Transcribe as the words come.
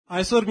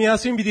Այսօր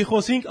միասին պիտի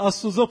խոսենք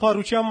Աստուծո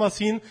փառության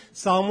մասին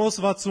Սաղմոս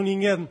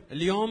 65-ն։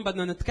 اليوم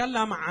بدنا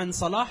نتكلم عن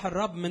صلاح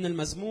الرب من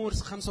المزمور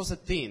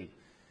 65.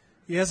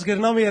 Ես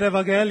գրնամ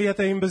Երևանայել,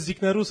 եթե իմ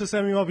բզիկներուս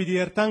ասեմ հիմա պիտի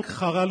երթանք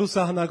խաղալու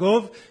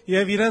սահնագով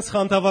եւ իրենց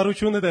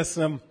խանդավառությունը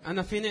տեսնեմ։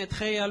 أنا فيني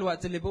أتخيل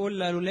وقت اللي بقول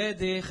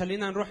لأولادي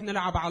خلينا نروح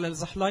نلعب على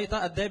الزحليطة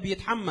قد إيه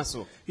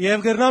بيتحمسوا.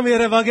 Եվ գրնամ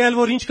Երևանայել,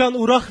 որ ինչքան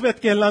ուրախ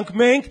պետք է լանք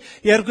մենք,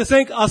 երբ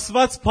գսենք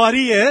Աստված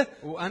բարի է,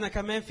 وأنا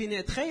كمان فيني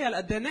أتخيل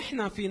قد إيه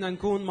نحن فينا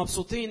نكون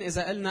مبسوطين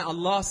إذا قلنا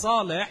الله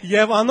صالح.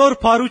 եւ անոր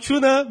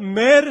բարությունը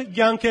մեր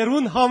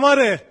կյանքերուն համար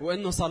է։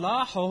 وإنه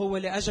صلاحه هو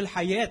لأجل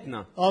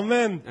حياتنا.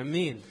 Ամեն։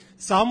 أمين.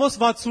 Սաղմոս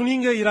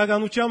 65-ը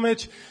իրականության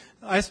մեջ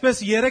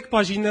այսպես 3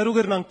 բաժիններու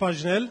գրնանք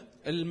բաժնել։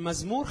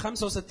 المزمور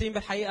 65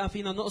 بالحقيقة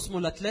فينا نقسمه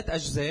لثلاث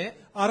أجزاء.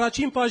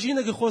 Առաջին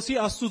բաժինը գխոսի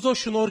Աստուծո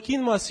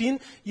շնորհքին մասին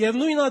եւ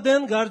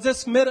նույնադեն գարձես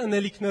մեր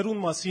ընելիքներուն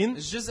մասին։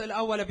 الجزء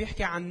الأول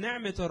بيحكي عن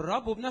نعمة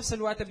الرب وبنفس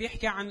الوقت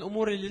بيحكي عن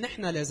الأمور اللي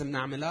نحن لازم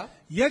نعملها.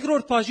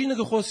 Երկրորդ բաժինը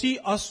գխոսի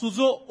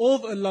Աստուծո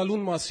ով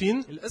ըլլալուն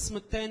մասին القسم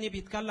الثاني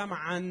بيتكلم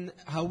عن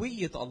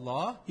هوية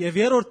الله. եւ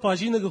երրորդ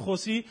բաժինը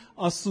գխոսի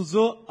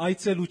Աստուծո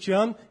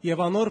այցելության եւ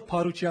անոր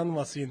փառության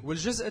մասին։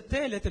 والجزء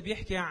الثالث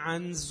بيحكي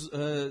عن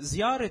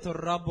زيارة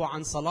الرب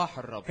وعن صلاح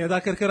الرب.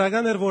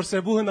 Հետաքրքրական էր որ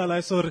Սեբուհն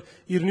այսօր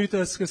իր նույնը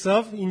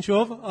սկսավ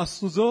ինչով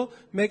Աստուծո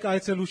մեկ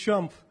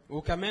այցելությամբ։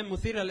 وكمان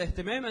مثير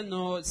للاهتمام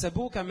انه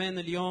سابوه كمان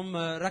اليوم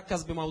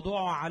ركز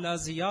بموضوعه على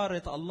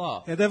زيارة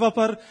الله.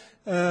 Հետևաբար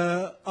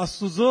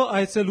Աստուծո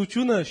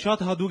այցելությունը շատ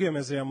հadouk է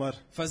մեզ համար։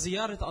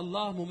 فزيارة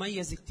الله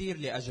مميز كتير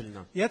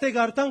لأجلنا. Եթե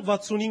գարտանք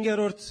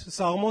 65-րդ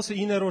Սաղմոսը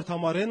 9-րդ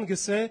համարեն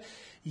գսե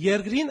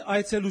երկրին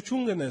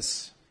այցելություն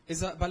գնես։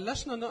 إذا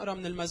بلشنا نقرأ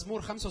من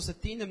المزمور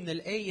 65 من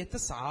الآية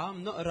 9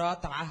 بنقرأ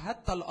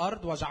تعهدت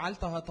الأرض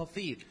وجعلتها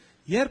تفيض.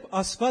 Երբ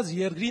Աստված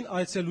երկրին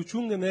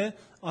այցելություն գնե,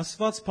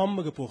 Աստված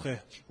բամը կփոխե։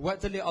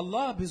 وقت اللي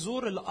الله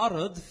بيزور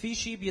الأرض في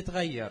شيء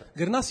بيتغير.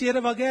 Գրնաս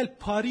Երևանայել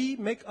բարի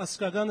մեկ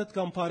ասկականդ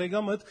կամ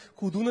բարեկամդ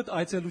կուդունդ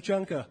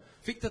այցելության կա։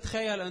 فيك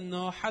تتخيل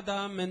انه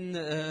حدا من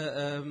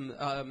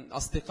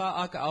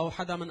اصدقائك او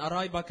حدا من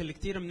قرايبك اللي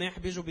كتير منيح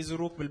بيجوا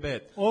بيزوروك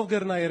بالبيت. Ով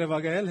գրնա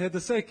Երևանայել,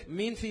 հետսեք։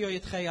 مين فيه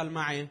يتخيل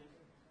معي؟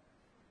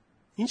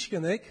 Ինչ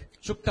կնեք,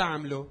 شو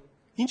بتعملوا؟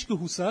 ինչ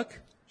կհուսակ,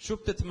 شو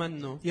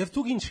بتتمنوا؟ եւ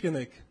դուք ինչ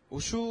կնեք։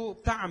 وشو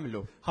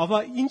بتعملوا؟ Հավա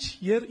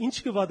ինչ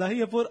կվադահի,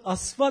 երբ որ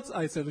Աստված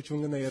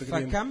այցելություն գնա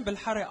երկրին։ فكم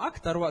بالحري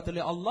اكثر وقت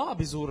اللي الله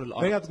بيزور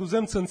الارض. Մեկ հատ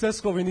գուզեմ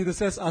ցնցես կովինի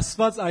դեսես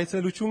Աստված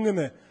այցելություն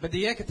գնա։ بدي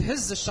اياك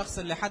تهز الشخص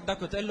اللي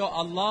حدك وتقول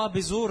له الله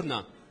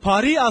بيزورنا.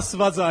 Բարի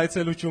Աստված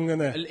այցելություն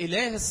գնա։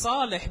 الاله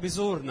الصالح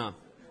بيزورنا.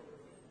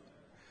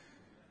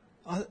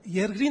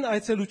 Երկրին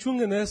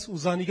այցելություն գնես ու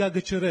զանիգա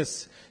գճրես,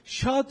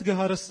 շատ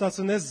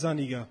գհարստացնես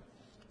զանիգա։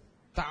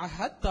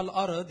 تعهدت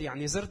الارض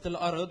يعني زرت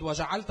الارض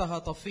وجعلتها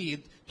تفيض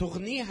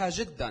تغنيها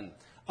جدا.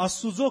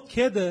 Աստուծո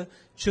քեդը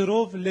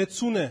ճրով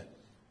լեցուն է։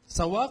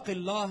 سواقي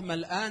الله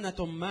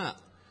ملآنة ماء.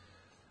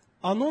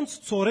 Անոնց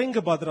ծորեն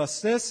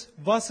կբադրաստես,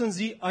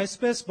 վասնզի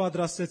այսպես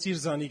բադրաստեցիր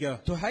զանիգա։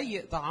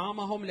 تهيئ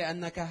طعامهم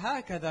لأنك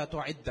هكذا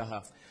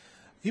تعدها.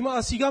 Հիմա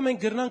ասիգա մենք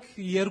գրնանք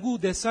երկու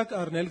տեսակ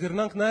առնել,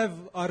 գրնանք նաև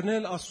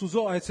առնել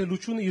Աստուծո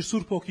այցելությունը իր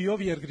Սուրբ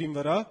Հոգիով երկրին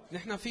վրա։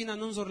 نحن فينا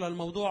ننظر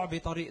للموضوع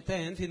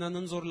بطريقتين. فينا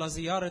ننظر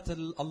لزيارة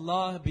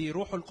الله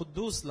بروح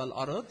القدوس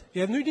للأرض.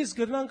 Եվ նույնիսկ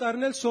գրնանք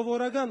առնել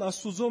սովորական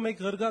Աստուծո մեկ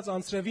գրգած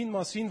անցրևին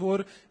մասին,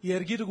 որ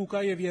երկիրը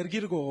գուկա եւ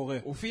երկիրը գողող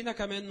է։ وفينا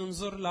كمان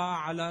ننظر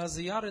على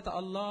زيارة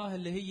الله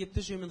اللي هي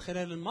بتجي من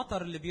خلال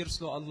المطر اللي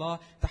بيرسله الله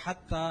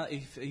حتى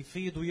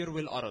يفيض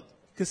ويروي الأرض.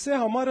 Կսե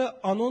համարը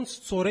անոնց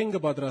ծորեն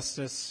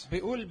կբադրաստես։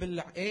 بيقول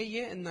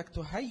بالآية إنك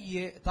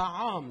تهيئ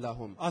طعام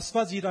لهم.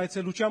 Աստված իր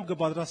այցելությամբ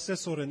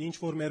կբադրաստես օրեն, ինչ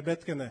որ մեր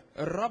պետք է։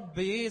 الرب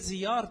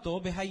بزيارته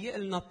بهيئ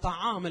لنا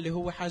الطعام اللي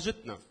هو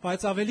حاجتنا.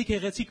 Բայց ավելի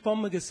գեղեցիկ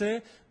բանը գսե,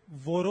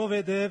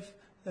 որովհետև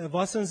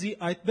վասնզի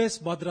այդպես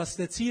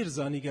բադրաստեցիր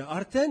զանիգա,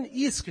 արդեն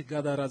իսկ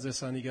գդարած է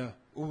զանիգա։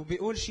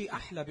 وبيقول شيء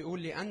أحلى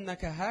بيقول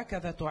لأنك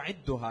هكذا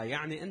تعدها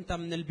يعني أنت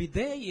من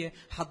البداية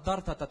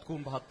حضرتها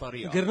تكون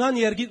بهالطريقة. Գրնան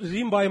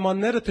երկրին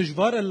պայմանները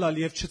դժվար ելալ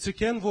եւ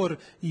չցկեն, որ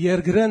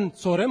երկրեն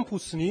ծորեն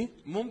փուսնի,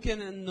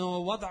 ممكن إنه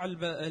وضع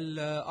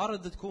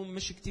الأرض تكون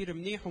مش كتير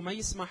منيح وما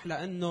يسمح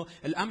لأنه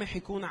القمح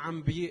يكون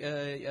عم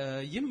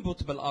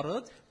ينبت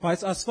بالأرض.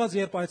 բայց Աստված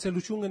երբ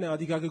այցելություն գնե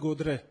ադիգա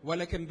կգոդրե։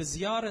 ولكن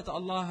بزيارة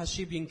الله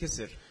هالشيء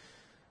بينكسر.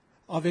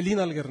 Ավելին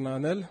ալ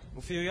գրնանել,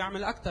 وفيه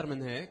يعمل أكثر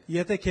من هيك.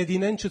 եթե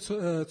քեդինեն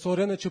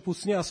ծորենը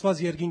չփուսնի,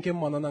 Աստված երկինքեն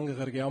մանանան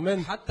կղրգի։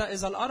 Ամեն։ حتى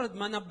إذا الأرض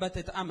ما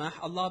نبتت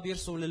قمح الله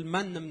بيرسل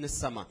المن من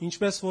السماء.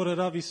 Ինչպես որ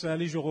հրավ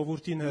Իսրայելի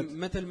ժողովրդին հետ։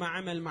 مثل ما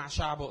عمل مع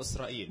شعب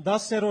إسرائيل.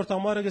 10-րդ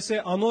համարը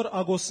գսե անոր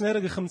ագոսները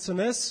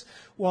գխմցնես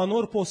ու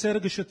անոր փոսերը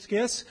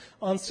գշտկես,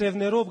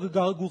 անցրևներով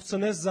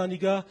գգուղցնես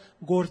զանիգա,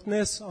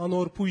 գործնես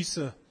անոր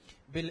փույսը։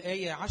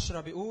 بالآية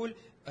 10 بيقول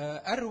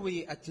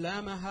أروي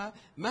أتلامها،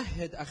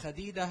 مهد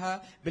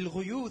أخديدها،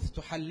 بالغيوث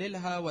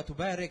تحللها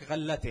وتبارك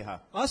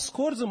غلتها. Աս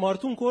կորձը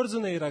մարդուն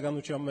կորձն է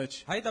իրականության մեջ։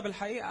 هيدا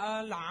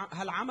بالحقيقة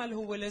هالعمل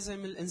هو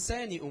لازم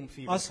الإنسان يقوم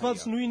فيه Աստված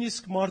بالحقيقة.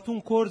 նույնիսկ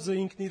մարդուն կորձը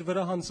ինքն իր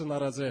վրա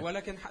հանձնարած է։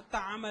 ولكن حتى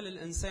عمل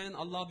الإنسان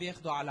الله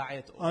بياخده على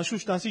عاتقه.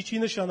 Անշուշտ ասի չի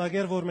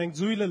նշանակեր, որ մենք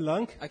ձույլը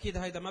լանք, أكيد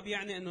هيدا ما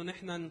بيعني إنه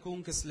نحن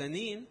نكون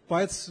كسلانين.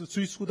 բայց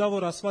ցույց կտա,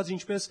 որ Աստված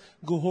ինչպես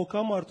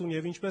գոհոքա մարդուն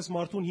եւ ինչպես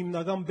մարդուն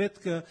հիմնական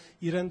պետքը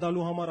իրեն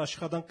դալու համար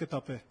աշխատանք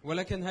կտապե։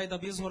 ولكن هيدا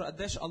بيظهر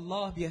قديش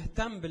الله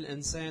بيهتم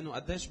بالإنسان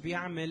وقديش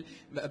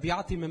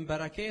بيعطي من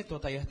بركاته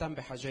تيهتم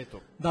بحاجاته.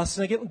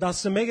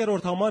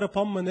 11-րդ համարը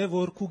փամն է,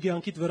 որ քու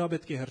կյանքիդ վրա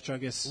պետք է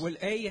հրճագես։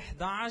 والآية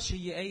 11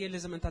 هي آية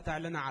لازم أنت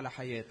تعلنها على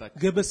حياتك.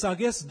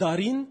 Գբսագես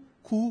դարին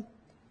քու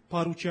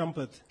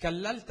Paruçyampet.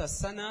 كللت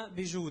السنة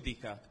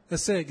بجودك.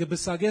 Ese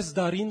gıbısagez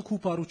darin ku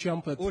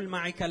paruçyampet. قول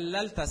معي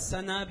كللت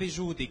السنة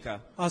بجودك.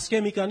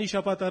 Aske mikani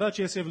şapatara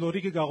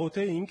çesevlori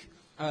gagoteink.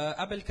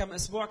 قبل كم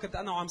اسبوع كنت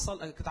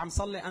عم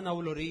صلي انا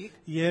ولوريك.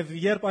 Եվ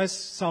երբ այս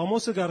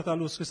սամոսը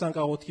գարտալու սկսանք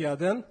աղոթքի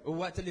ադեն,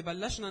 ووقت اللي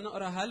بلشنا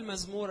نقرا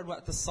هالمزمور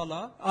وقت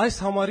الصلاة. այս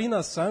համարին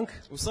ասանք,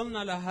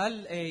 وصلنا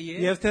لهالآية.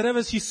 եւ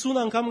թերևս 50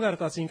 անգամ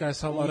գարտացինք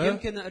այս համարը.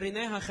 يمكن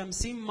قريناها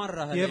 50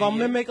 مرة Եվ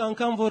ամեն هالآية. մեկ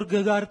անգամ որ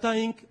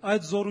գարտայինք,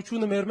 այդ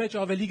զորությունը մեր մեջ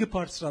ավելի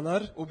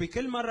կբարձրանար,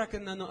 وبكل مرة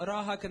كنا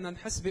نقراها كنا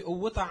نحس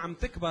بقوتها عم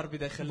تكبر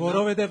بداخلنا.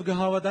 որովհետեւ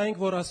գհավատայինք,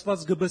 որ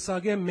Աստված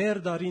գբսագե մեր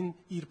դարին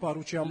իր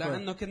paruçyampը։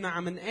 لأنه كنا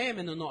عم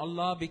نآمن إنه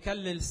الله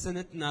بيكلل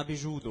سنتنا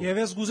بجوده. Եվ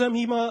ես գուզեմ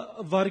հիմա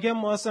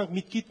վարգեմ ասանք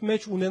միտքիդ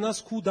մեջ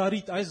ունենաս քու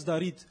դարիդ այս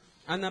դարիդ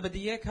أنا بدي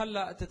إياك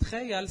هلا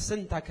تتخيل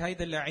سنتك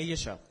هيدا اللي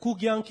عايشها. քու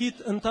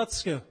կյանքիդ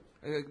ընթացքը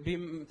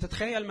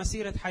تتخيل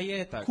مسيرة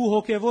حياتك. քու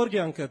հոգևոր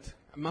կյանքդ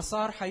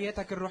مسار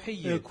حياتك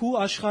الروحية. քու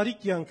աշխարհիկ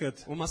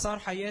կյանքդ ومسار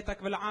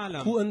حياتك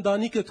بالعالم. քու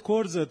ընտանիքդ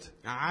կորձդ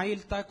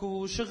عائلتك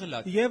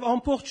وشغلك. եւ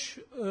ամբողջ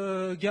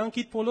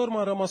կյանքիդ բոլոր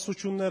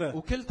մանրամասնությունները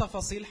وكل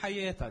تفاصيل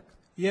حياتك.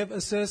 եւ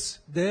ասես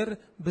դեր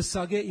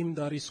բսագե իմ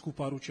դարիս քու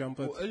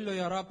paruçyampը وقل له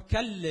يا رب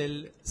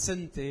كلل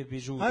سنتي այո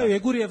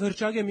بجودك. եգուր եւ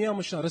հրճագե մի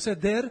ամշնար ասե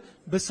դեր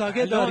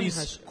բսագե դարիս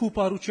քու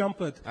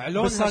paruçyampը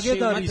اعلن բսագե هالشي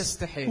ما դարիս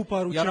تستحي.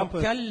 քու يا رب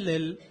paruçyampը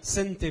كلل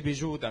سنتي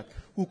بجودك.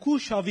 ու քու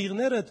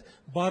շավիղներդ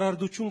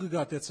բարարդություն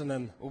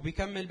կգատեցնեն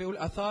وبيكمل بيقول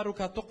أثارك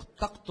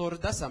تقطر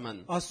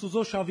دسما.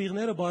 Աստուծո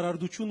շավիղները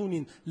բարարդություն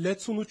ունին,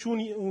 լեցունություն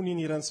ունին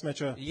իրենց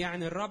մեջը։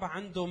 يعني الرب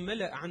عنده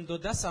ملء عنده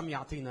دسم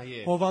يعطينا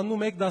إياه. Հովաննու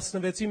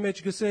 1:16-ի մեջ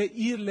գսե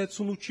իր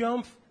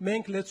լեցունությամբ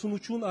մենք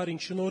լեցունություն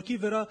արինք, շնորհքի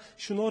վրա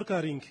շնորհք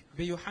արինք։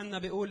 بيوحنا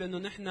بيقول إنه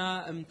نحن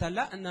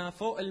امتلأنا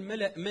فوق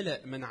الملء ملء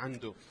من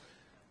عنده.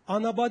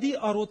 Անաբադի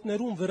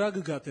արոտներուն վրա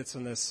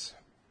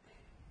կգատեցնես։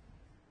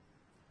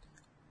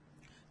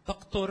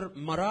 تقطر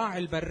مراعي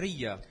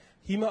البرية.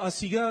 Հիմա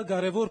ասիգա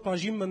կարևոր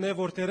բաժին մնե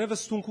որ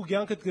դերևս ցունքու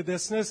կյանքդ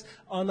կդեսնես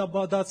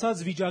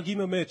անաբադացած վիճակի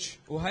մեջ։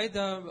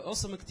 وهيدا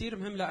قسم كتير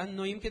مهم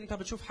لأنه يمكن أنت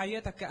بتشوف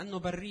حياتك كأنه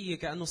برية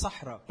كأنه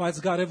صحراء. Բայց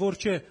կարևոր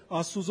չէ,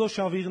 Աստուծո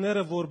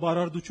շավիղները որ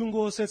բարարդություն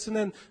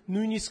կհոսեցնեն,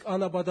 նույնիսկ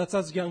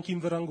անաբադացած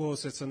կյանքին վրան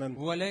կհոսեցնեն։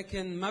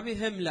 ولكن ما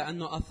بهم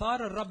لأنه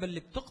أثار الرب اللي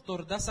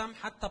بتقطر دسم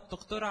حتى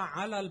بتقطرها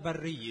على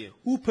البرية.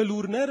 Ու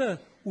փլուրները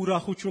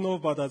ուրախությունով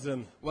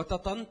բադածեն։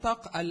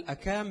 وتتنطق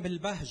الأكام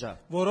بالبهجة.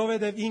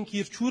 Որովհետև ինք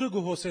իր ճուրը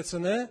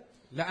կհոսեցնե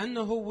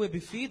لأنه هو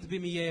بفيض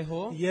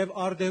بمياهه եւ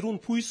արդերուն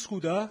փույս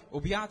կուտա,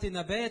 وبيعطي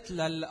نبات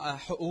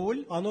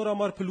للحقول. անոր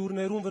համար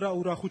փլուրներուն վրա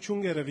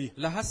ուրախություն կերևի։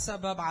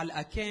 لهالسبب على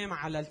الأكام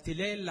على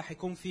التلال رح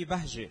يكون في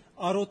بهجة.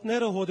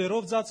 Արոտները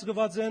հոդերով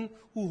ծածկված են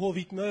ու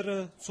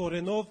հովիտները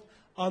ծորենով,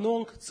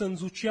 անոնք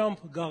ծնծությամբ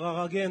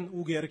գաղաղագեն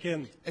ու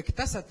գերքեն։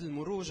 اكتست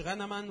المروج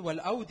غنما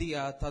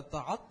والأودية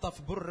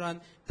تتعطف برا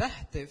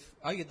تهتف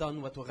أيضا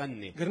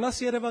وتغني.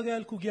 Գրնաս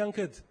Երևանալ քու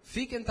կյանքդ,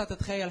 فيك أنت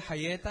تتخيل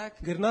حياتك.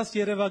 գրնաս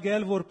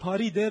Երևանալ որ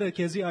բարի դերը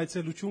քեզի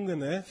այցելություն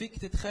կնե فيك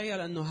تتخيل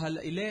أنه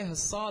هالإله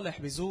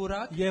الصالح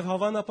بزورك. եւ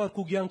հավանաբար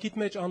քու կյանքիդ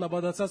մեջ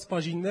անաբադացած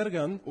բաժիններ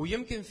կան,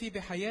 ويمكن في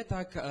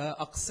بحياتك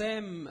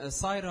أقسام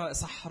صايرة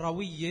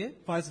صحراوية.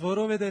 բայց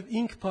որովհետեւ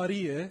ինք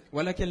բարի է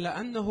ولكن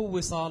لأنه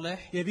هو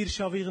صالح եւ իր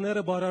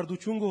շավիղները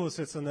բարարդություն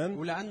կհոսեցնեն,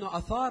 ولأنه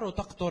أثاره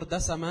تقطر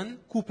دسما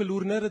քու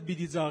փլուրներդ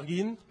պիտի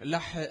ծաղգին,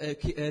 رح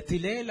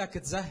تلالك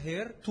تزهر.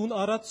 տուն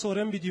առած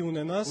ծորեն պիտի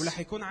ունենաս ورح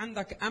يكون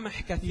عندك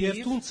قمح եւ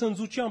كثير. տուն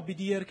ծնծությամբ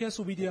պիտի երգես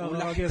ու պիտի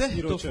ورح աղաղակես تهتف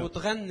Տիրոջը։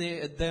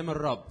 وتغني قدام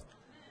الرب.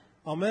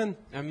 Ամեն։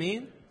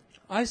 أمين.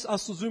 Այս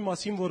Աստուծո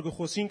մասին որ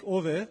գխոսենք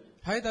ով է,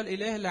 هيدا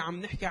الإله اللي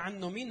عم نحكي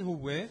عنه مين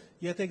هو؟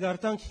 եթե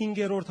գարտանք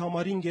 5-րդ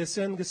համարին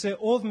գեսեն, գսե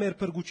ով մեր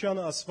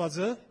փրկությանը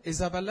Աստվածը,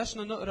 إذا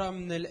بلشنا نقرأ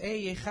من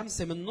الآية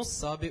 5 من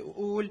نصها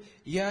بيقول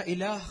يا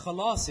إله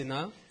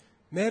خلاصنا.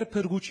 մեր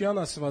փրկության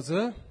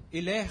Աստվածը,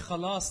 إله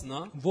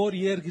خلاصنا. որ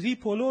երկրի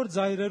բոլոր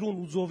ծայրերուն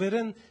ու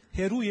ծովերեն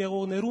հերու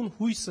եղողներուն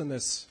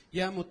հույսնես։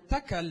 يا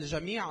متكل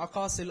جميع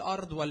أقاصي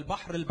الأرض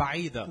والبحر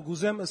البعيدة.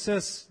 Գուզեմ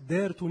ասես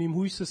դեր տունիմ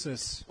հույսս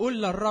ես։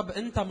 قل للرب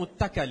أنت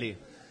متكلي.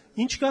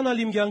 Ինչ կանալ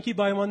իմ կյանքի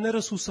պայմանները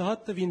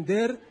սուսահատ տվին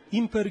դեր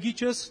իմ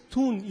բրգիչս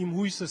թուն իմ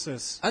հույսս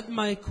ես قد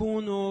ما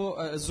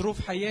يكونوا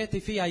ظروف حياتي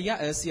فيها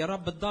يأس يا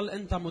رب تضل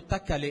أنت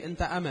متكلي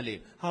أنت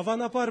أملي.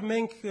 Հավանաբար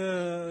մենք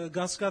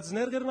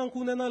գասկածներ կրնանք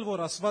ունենալ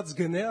որ Աստված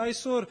գնե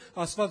այսօր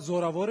Աստված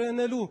զորավոր է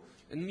անելու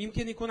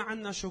يمكن يكون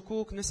عندنا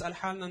شكوك نسأل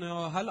حالنا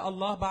إنه هل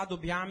الله بعده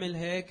بيعمل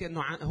هيك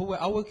إنه هو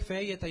قوي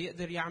كفاية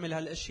تيقدر يعمل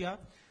هالأشياء؟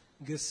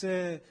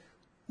 գսե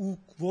ու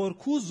որ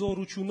քու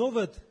զորությունով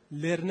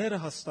լերները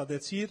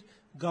հաստատեցիր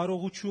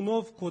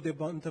կարողությունով քո դե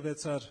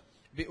բանտվեցար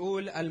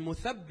بيقول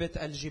المثبت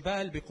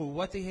الجبال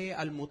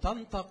بقوته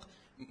المتنطق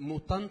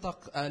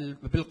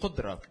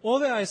بالقدرة.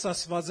 ով է այս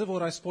Աստվածը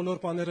որ այս բոլոր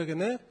բաները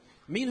գնե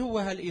مين هو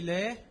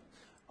هالإله؟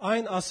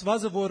 այն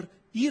Աստվածը որ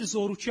իր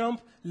զորությամբ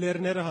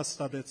լերները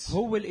հաստատեց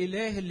هو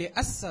الإله اللي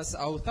أسس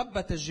أو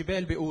ثبت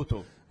الجبال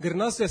بقوته.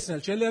 գրնաս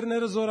տեսնել չէ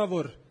լերները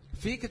զորավոր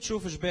فيك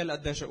تشوف جبال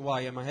قديش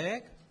قواية ما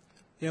هيك؟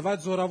 եւ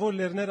այդ զորավոր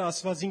լերները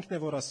Աստված ինքն է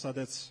որ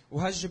հաստատեց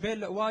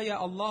وهالجبال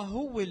القواية الله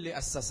هو اللي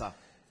أسسها.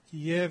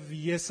 եւ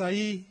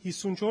Եսայի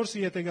 54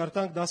 եթե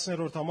գարտանք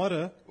 10-րդ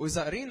համարը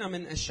وإذا قرينا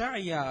من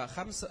إشعيا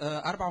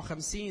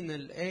 54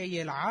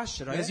 الآية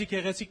 10 Եզի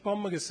քեղեցիկ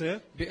բան մգսե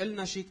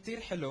بيقلنا شيء كتير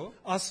حلو.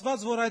 Աստված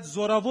որ այդ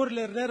զորավոր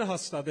լերները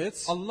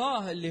հաստատեց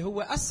الله اللي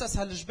هو أسس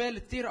هالجبال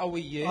كتير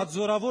قوية. այդ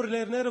զորավոր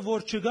լերները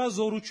որ չգա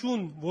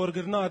զորություն որ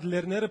գրնա այդ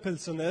լերները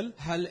փլցնել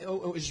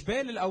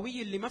هالجبال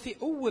القوية اللي ما في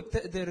قوة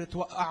بتقدر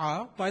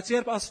توقعها. բայց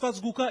երբ Աստված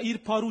գուկա իր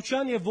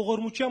փարուչյան եւ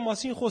ողորմության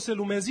մասին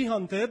խոսելու մեզի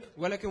հանդեպ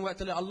ولكن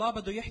وقت اللي الله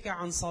بده يحكي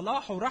عن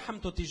صلاحه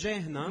ورحمته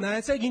تجاهنا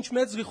նայեցեք ինչ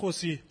մեծ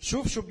գխոսի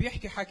شوف شو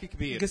بيحكي حكي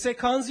كبير. գսե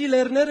քանզի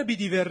լերները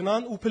պիտի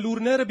վերնան ու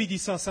փլուրները պիտի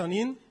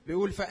սասանին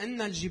بيقول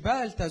فإن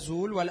الجبال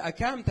تزول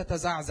والأكام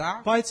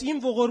تتزعزع բայց իմ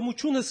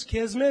ողորմությունս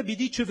քեզմե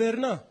պիտի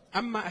չվերնա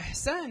أما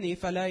إحساني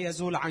فلا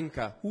يزول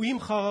عنك ու իմ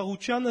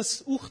խաղաղությանս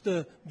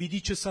ուխտը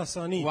պիտի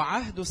չսասանի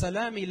وعهد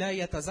سلامي لا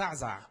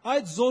يتزعزع.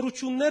 այդ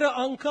զորությունները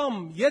անգամ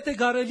եթե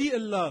կարելի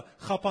ըլլա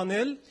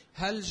խափանել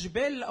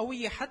هالجبال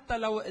القوية حتى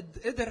لو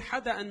قدر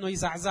حدا انه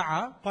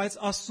يزعزعها բայց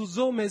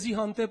Աստուծո մեզի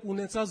հանդեպ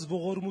ունեցած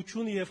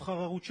ողորմությունը եւ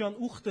խաղաղության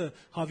ուխտը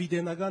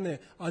հավիդենական է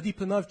ադի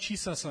բնավ չի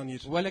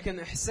սասանիր ولكن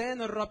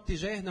إحسان الرب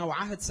تجاهنا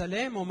وعهد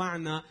سلامه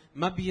معنا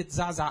ما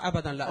بيتزعزع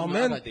أبدا لأنه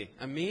آمين. أبدي.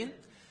 أمين.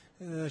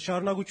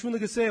 շարունակությունը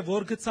գսե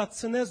որ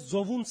գծածնես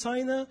ծովուն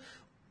ցայնը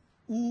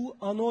ու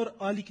անոր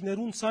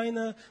ալիքներուն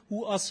ցայնը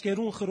ու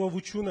ասկերուն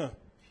խրովությունը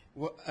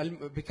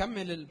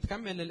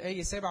بكمل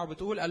الآية 7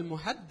 وبتقول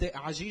المهدئ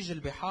عجيج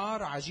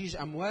البحار عجيج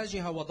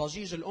أمواجها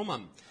وضجيج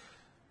الأمم.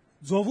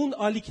 ծովուն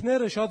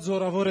ալիքները շատ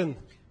զորավոր են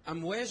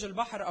أمواج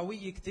البحر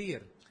قوية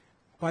كتير.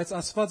 բայց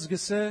Աստված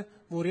գսե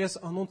որ ես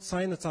անոնց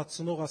ցայնը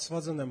ծածնող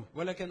Աստվածն եմ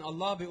ولكن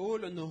الله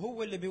بيقول انه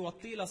هو اللي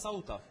بيوطي له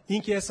صوته.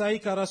 ինք Եսայի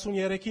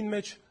 43-ին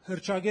մեջ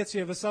հրճագեց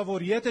եւ ասա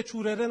որ եթե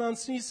ճուրերեն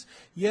անցնիս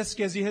ես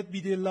քեզի հետ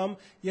պիտի լամ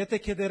եթե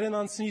քեդերեն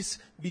անցնիս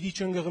պիտի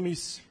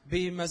չընկղմիս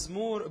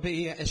بمزمور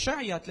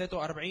بإشعيا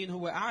 43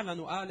 هو أعلن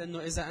وقال إنه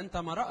إذا أنت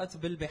مرقت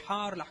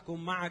بالبحار رح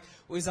كون معك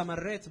وإذا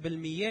مريت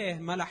بالمياه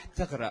ما رح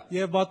تغرق.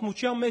 եւ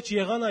բաթմության մեջ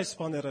եղան այս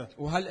բաները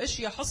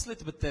وهالأشياء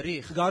حصلت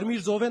بالتاريخ.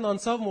 Գարմիր ծովեն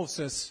անցավ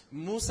Մովսես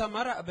موسى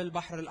مرق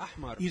بالبحر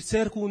الأحمر իր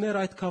ցերկ ուներ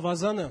այդ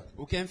կավազանը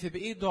وكان في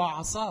بإيده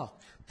عصا.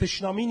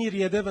 Տշնամին իր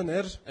յետևն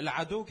էր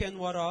العدو كان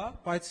وراه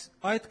բայց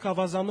այդ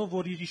կավազանով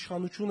որ իր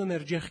իշխանությունը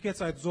ներջեղկեց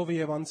այդ ծովը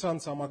եւ անցան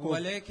ցամաքով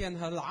ولكن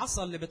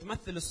هالعصا اللي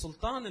بتمثل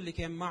السلطان اللي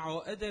كان معه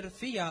قدر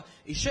فيها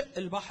يشق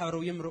البحر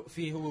ويمرق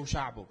فيه هو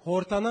وشعبه.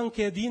 Հորտանան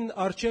կեդին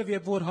արչև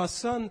եւ որ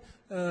հասան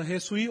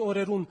Հեսուի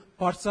օրերուն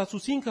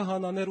բարձացուցին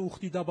կհանաներ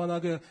ուխտի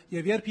դաբանագը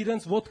եւ երբ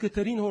իրենց ոտքը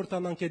դրին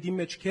հորտանան կեդի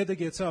մեջ կեդը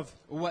գեցավ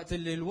وقت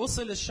اللي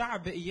وصل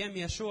الشعب ايام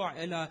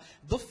يشوع الى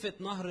ضفه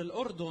نهر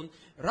الاردن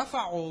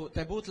رفعوا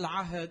تابوت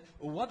العهد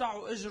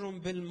ووضعوا اجرهم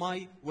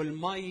بالمي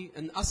والمي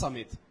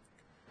انقسمت.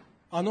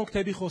 Անոնք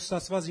թեպի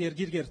խոստացված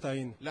երգիր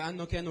գերտային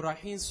لانه كانوا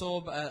رايحين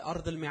صوب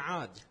ارض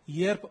الميعاد.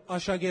 երբ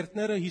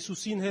աշակերտները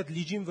Հիսուսին հետ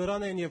լիջին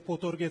վրան են եւ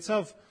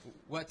փոթորգեցավ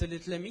وقت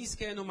التلاميذ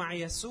كانوا مع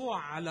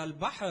يسوع على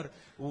البحر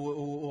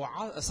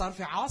وصار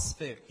في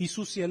عاصفه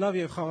Հիսուս ելավ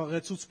եւ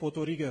խաղաղեցուց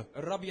փոթորիգը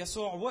الرب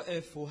يسوع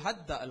وقف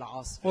وهدأ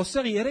العاصفه.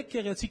 Ոստեղ երեք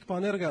քեղեցիկ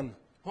բաներ կան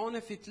هون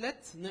في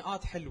 3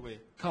 نقاط حلوه.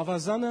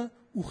 Կավազանը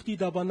ուխտի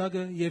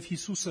դաբանագը եւ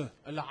Հիսուսը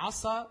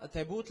العصا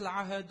تابوت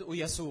العهد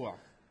ويسوع.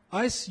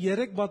 Այս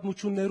երեք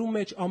պատմություններում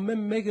մեջ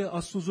ամեն մեկը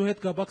Աստուծո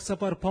հետ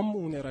գաբակցաբար բամ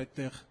ուներ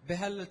այդտեղ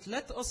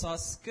بهالثلاث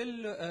قصص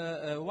كل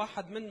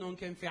واحد منهم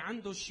كان في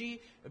عنده شيء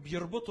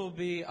بيربطه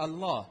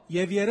بالله.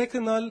 Եվ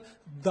երեքն ալ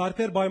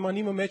դարբեր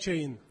պայմանի մեջ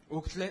էին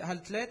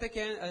وهالثلاثه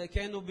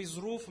كانوا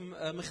بظروف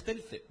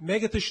مختلفه.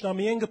 Մեկը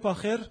տշնամի են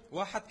գփախեր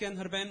واحد كان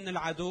هربان من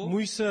العدو.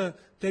 մույսը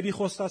տեբի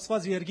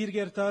խոստացված երգիր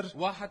գերտար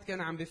واحد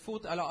كان عم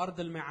بفوت على ارض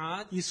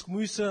الميعاد. իսկ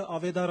մույսը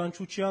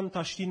ավետարանչության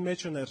տաշտին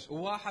մեջ ուներ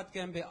وواحد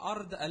كان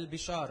بارض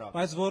البشاره.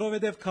 բայց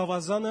որովհետև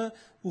կավազանը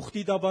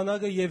ուխտի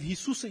դաբանագը եւ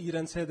Հիսուսը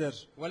իրենց հետ էր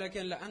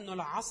ولكن لانه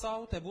العصا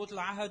وتابوت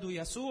العهد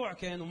ويسوع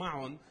كانوا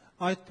معهم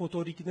այդ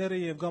փոթորիկները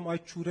եւ կամ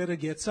այդ ճուրերը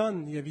գեցան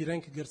եւ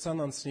իրենք գրցան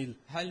անցնել։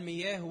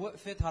 هالمياه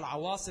وقفت،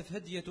 هالعواصف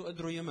هديت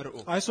وقدروا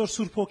يمرقوا. Այսօր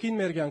Սուրբ Հոգին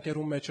մեր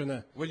կյանքերում մեջն է։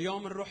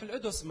 واليوم الروح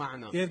القدس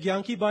معنا. Եվ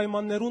կյանքի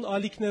պայմաններուն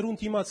ալիքներուն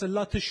դիմաց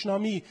լա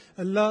թշնամի,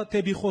 լա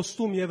տեբի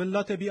խոստում եւ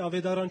լա տեբի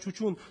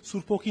ավետարանչություն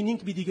Սուրբ Հոգին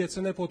ինք պիտի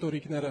գեցնե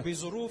փոթորիկները։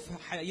 بظروف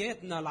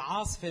حياتنا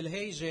العاصفة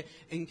الهيجة،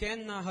 إن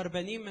كنا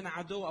هربانين من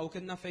عدو أو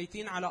كنا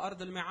فايتين على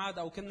أرض الميعاد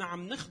أو كنا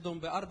عم نخدم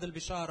بأرض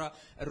البشارة،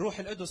 الروح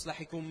القدس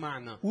رح يكون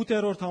معنا.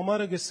 8-րդ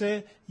համարը գսե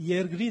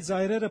երկրի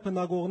ծայրերը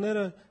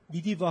բնագողները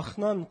պիտի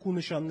վախնան քու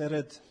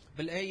նշաններդ։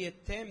 بالآية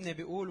الثامنة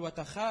بيقول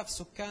وتخاف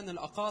سكان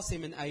الأقاصي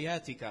من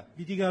آياتك.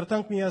 Պիտի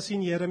գարտանք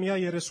միասին Երեմիա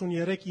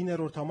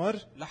 33-9-րդ համար,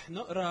 رح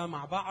نقرأ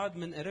مع بعض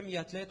من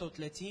إرميا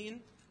 33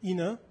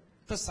 9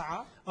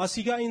 9.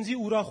 Ասիգա ինձի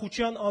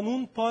ուրախության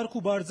անուն փառք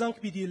ու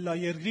բարձանք պիտի լա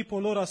երկրի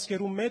բոլոր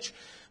ասկերում մեջ,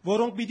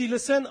 որոնք պիտի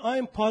լսեն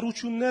այն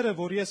փառությունները,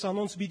 որ ես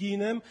անոնց պիտի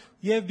ինեմ,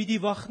 եւ պիտի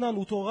վախնան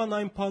ու թողան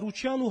այն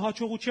փառության ու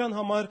հաջողության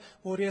համար,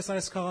 որ ես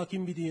այս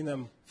քաղաքին պիտի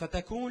ինեմ։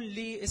 فتكون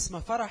لي اسم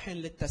فرح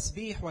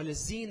للتسبيح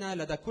وللزينة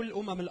لدى كل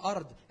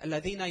الأرض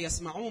الذين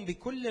يسمعون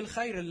بكل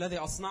الخير الذي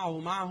أصنعه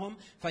معهم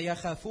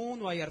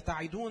فيخافون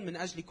ويرتعدون من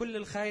أجل كل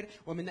الخير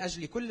ومن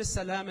أجل كل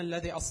السلام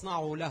الذي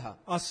أصنعه لها.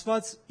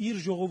 Աստված իր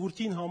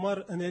ժողովրդին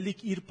համար ընելիք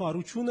իր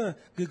փառությունը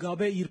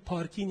գգաբե իր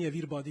փառքին եւ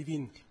իր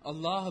բադիվին։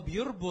 الله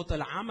بيربط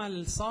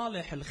العمل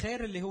الصالح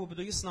الخير اللي هو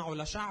بده يصنعه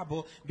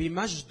لشعبه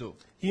بمجده.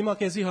 Հիմա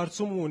քեզի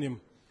հարցում ունիմ։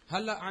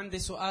 هلا عندي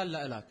سؤال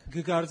لك.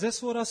 Գգարձես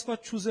որ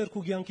Աստված ճուզեր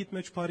քու կյանքիդ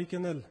մեջ փառք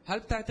ենել։ هل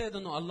بتعتقد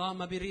انه الله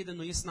ما بيريد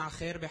انه يصنع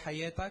خير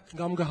بحياتك؟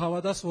 Կամ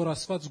գհավատաս որ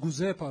Աստված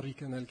գուզե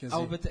փառք ենել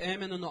او քեզի։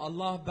 بتآمن انه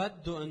الله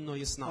بده انه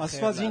يصنع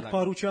خير Աստված ինք لك؟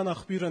 փառության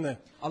աղբյուրն է։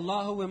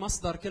 الله هو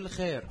مصدر كل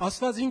خير.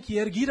 Աստված ինք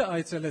երգիրը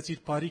այցելեց իր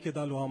փառիքը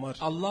դալու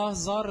համար։ الله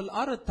زار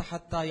الارض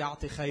حتى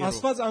يعطي خيره.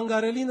 Աստված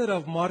անգարելի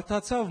նրավ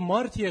մարդացավ,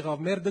 մարդ եղավ,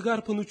 մեր դգար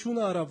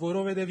փնությունը արավ,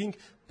 որովհետև ինք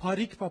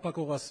փառիք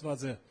փապակող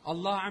Աստված է։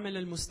 الله عمل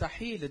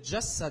المستحيل،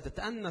 تجسد،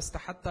 تأنس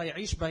حتى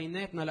يعيش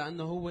بيناتنا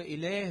لانه هو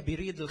اله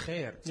بيريد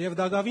الخير. Եվ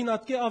Դագավին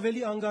ատկե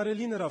ավելի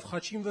անգարելի նրավ,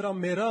 խաչին վրա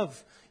մերավ,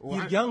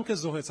 իր կյանքը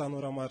զոհեց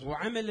անոր համար։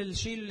 وعمل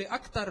الشيء اللي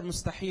اكثر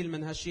مستحيل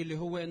من هالشيء اللي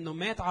هو انه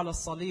مات على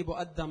الصليب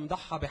وقدم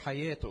ضحى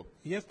بحياته.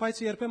 Եվ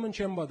բայց երբեմն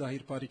չեմ բադա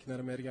իր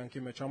փառիքները մեր կյանքի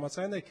մեջ,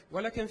 համաձայն եք։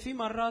 ولكن في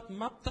مرات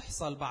ما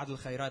بتحصل بعض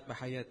الخيرات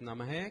بحياتنا،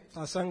 ما هيك؟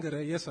 Ասան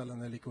գրե ես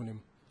ալանելիք ունիմ։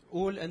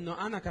 قول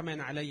انه انا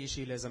كمان علي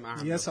شيء لازم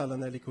اعمله. Ես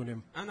ալանելիք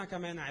ունիم։ انا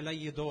كمان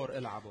علي دور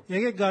العبه.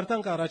 Եկեք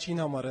գարտանք առաջին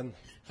համարեն։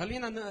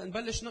 خلينا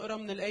نبلش نقرا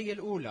من الايه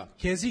الاولى.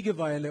 Քեզի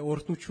գվայել է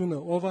օրհնությունը,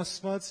 ով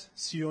Աստված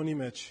Սիոնի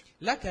մեջ։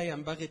 لك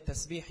ينبغي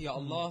التسبيح يا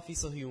الله في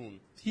صهيون.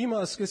 Հիմա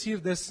սկսիր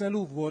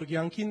դեսնելու, որ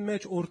կյանքին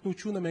մեջ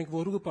օրհնությունը մենք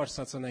որու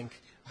կպարսացնենք։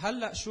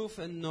 هلا شوف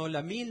انه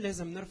لمين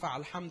لازم نرفع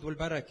الحمد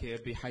والبركه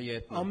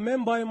بحياتنا.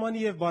 Ամեն պայմանի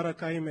եւ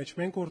բարակայի մեջ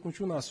մենք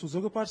օրհնություն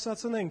Աստուծո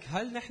կպարսացնենք։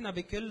 هل نحن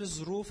بكل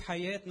ظروف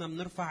حياتنا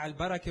بنرفع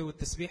البركه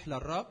والتسبيح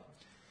للرب؟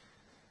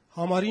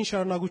 Համարին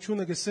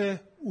շարունակությունը գսե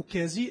ու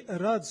քեզի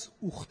ըրած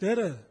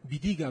ուխտերը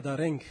բիդի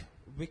գադարենք։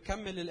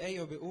 بيكمل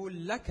الايه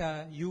وبيقول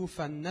لك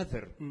يوفى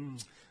النذر.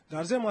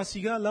 Գարձեմ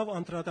ասիգա լավ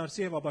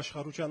անդրադարձի եւ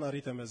ապաշխարության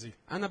արիտ է մեզի։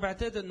 انا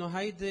بعتقد انه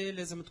هيدي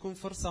لازم تكون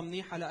فرصه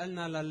منيحه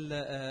لنا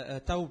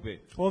للتوبه.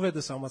 Ով է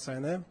դες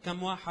համացայն է։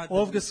 كم واحد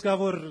Ով գսկա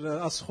որ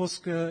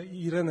ասխոսքը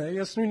իրեն է։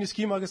 Ես նույնիսկ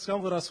հիմա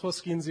գսկամ որ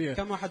ասխոսքը ինձ է։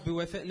 كم واحد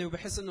بيوافقني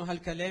وبحس انه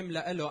هالكلام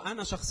لإله.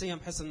 انا شخصيا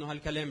بحس انه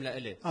هالكلام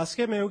لإلي.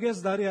 Ասկե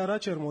մեյոգես դարի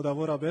առաջ էր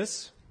մոդավորապես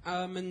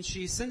من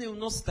شي سنه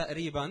ونص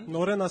تقريبا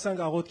նորեն ասանք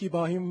աղոտքի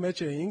բահի մեջ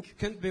էինք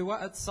كنت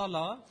بوقت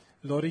صلاه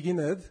լորիգին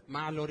հետ։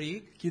 مع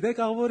لوريك. Գիտեք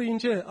աղվորը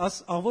ինչ է,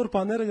 աղվոր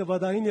բաները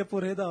գվադային երբ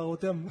որ հետը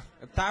աղոտեմ։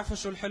 بتعرفوا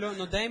شو الحلو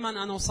انه دائما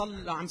انا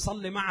عم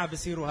صلي معها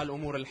بصيروا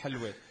هالامور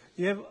الحلوه.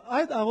 Եվ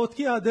այդ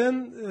աղոտքի ադեն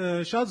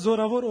շատ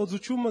զորավոր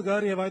օծություն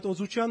մգար եւ այդ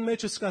օծության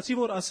մեջ սկացի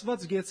որ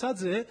Աստված գեցած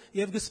է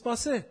եւ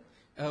գսպասե։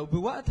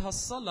 وبوقت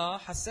هالصلاة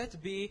حسيت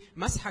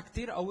بمسحة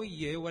كتير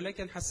قوية،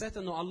 ولكن حسيت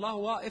انه الله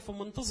واقف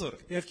ومنتظر.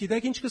 Եվ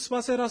գիտեք ինչ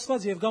կսպասեր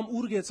Աստված եւ գամ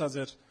ուր գեցած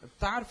էր։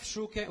 بتعرف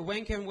شو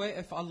وين كان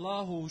واقف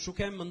الله وشو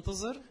كان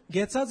منتظر؟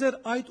 Գեցած էր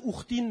այդ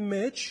ուխտին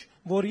մեջ,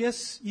 որ ես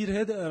իր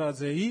հետ ըրած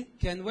էի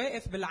كان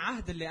واقف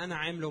بالعهد اللي انا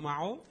عامله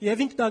معه եւ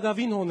ինք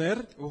Դագավին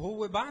հոներ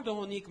وهو بعده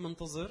هونيك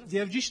منتظر.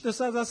 եւ ճիշտ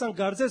ասած ասանք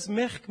գարձես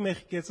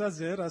մեղք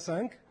գեցած էր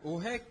ասանք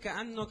وهيك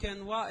كأنه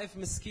كان واقف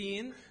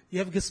مسكين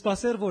եւ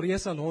գսպասեր որ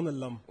ես ալ հոնել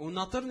լամ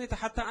وناطرني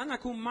حتى انا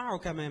اكون معه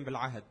كمان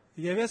بالعهد.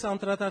 եւ ես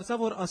անդրադարձա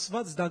որ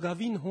Աստված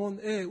Դագավին հոն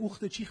է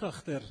ուխտը չի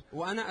խախտեր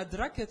وانا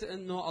ادركت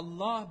انه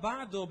الله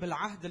بعده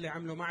بالعهد اللي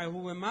عمله معي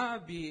هو ما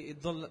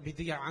بيضل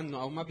بيضيع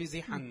عنه او ما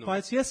بيزيح عنه.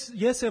 բայց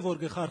ես է որ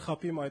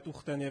գխարխապիմ այդ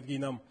ուխտեն եւ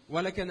գինամ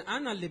ولكن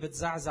انا اللي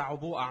بتزعزع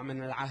وبوقع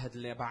من العهد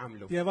اللي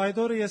بعمله. եւ այդ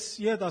օրը ես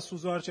իդ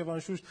Աստուծո արչեւ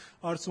անշուշտ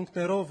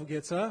արցունքներով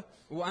գեցա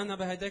وانا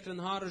بهداك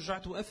النهار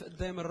رجعت وقفت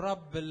قدام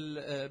الرب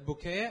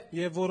بالبكاء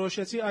եւ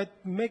որոշեցի այդ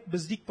մեկ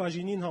բզդիկ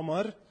բաժինին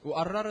համար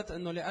وقررت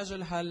انه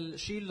لاجل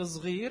هالشيء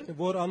الصغير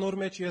որ անոր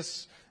մեջ ես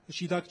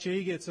շիդակ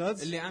չէի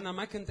գեցած, اللي أنا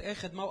ما كنت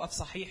أخذ موقف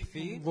صحيح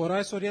فيه، որ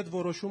այսօր իդ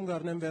որոշում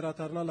գարնեմ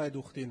վերադառնալ այդ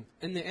ուխտին։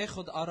 إني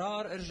أخذ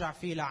قرار أرجع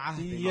فيه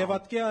لعهدي Եվ معه.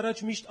 ատկե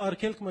առաջ միշտ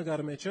արգելք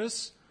մգար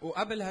մեջս,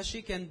 وقبل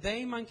هالشي كان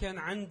دايما كان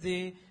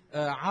عندي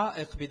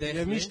عائق եւ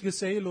بداخلي، միշտ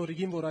գսեի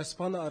լորիգին, որ այս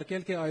բանը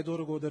արգելք է այդ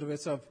օրը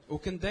գոդրվեցավ։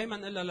 وكنت دايما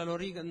اقول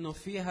للوريق انه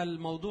في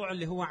هالموضوع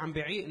اللي هو عم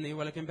بيعيقني،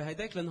 ولكن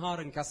بهيداك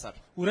النهار انكسر.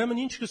 Ուրեմն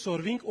ինչ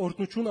կսորվինք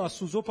օրտնություն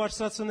Աստուծո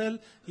parsatsնել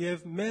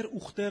եւ մեր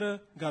ուխտերը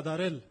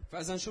գադարել։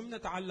 فاذا شو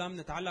بنتعلم؟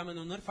 نتعلم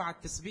انه نرفع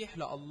التسبيح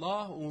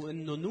لله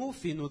وانه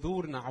نوفي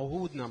نذورنا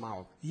عهودنا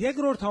معه.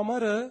 Երկրորդ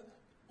համարը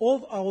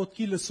ով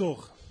աղոթքի լսող։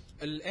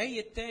 الآية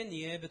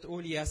الثانية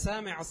بتقول يا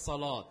سامع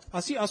الصلاة.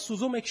 Ասի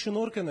Աստուծո մեկ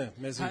շնորհքն է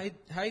մեզ։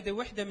 هيدي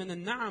وحدة من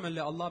النعم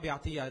اللي الله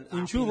بيعطيها.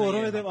 Ինչու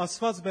որովհետեւ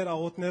Աստված մեր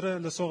աղոթները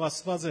լսող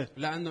Աստված է։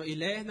 لأنه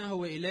إلهنا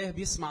هو إله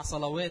بيسمع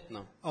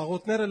صلواتنا.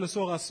 Աղոթները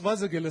լսող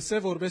Աստվածը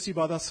գլսե որբեսի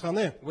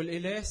պատասխանե։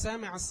 والإله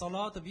سامع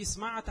الصلاة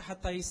بيسمعها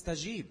حتى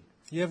يستجيب.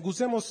 Եվ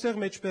գուցեմ ոստեղ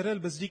մեջ բերել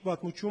բզդիկ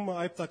պատմությունը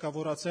այբ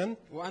տակավորացեն,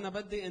 وانا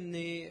بدي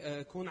اني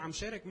اكون عم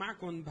شارك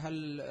معكم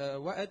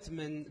بهالوقت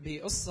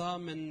بقصه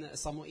من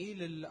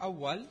صموئيل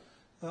الاول.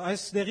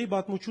 այս դեղի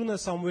պատմությունը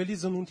Սամուելի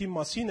ծնունդի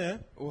մասին է,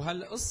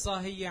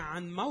 وهالقصه هي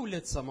عن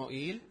مولد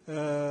صموئيل.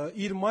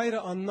 իր մայրը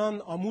Աննան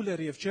ամուլ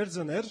էր եւ չեր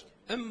ծներ,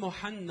 امه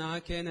حنا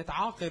كانت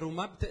عاقر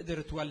وما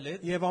بتقدر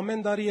تولد، եւ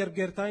ամեն տարի երբ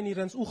գերտային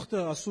իրենց ուխտը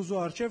Աստուծո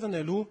արչև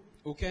ընելու,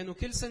 وكانوا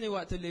كل سنه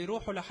وقت اللي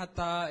يروحوا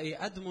لحتى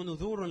يقدموا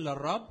نذور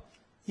للرب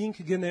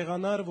ինք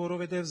գնեղանար,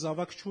 որովհետեւ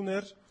զավակ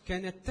չուներ,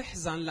 كانت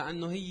تحزن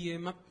لانه هي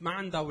ما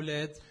عندها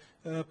اولاد.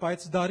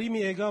 բայց դարի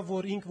մի եկավ,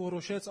 որ ինք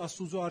որոշեց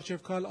Աստուծո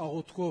արչև քալ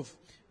աղոթքով,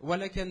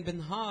 ولكن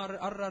بنهار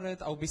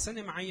قررت او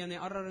بسنه معينه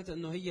قررت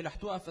انه هي رح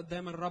توقف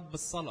قدام الرب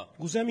بالصلاه.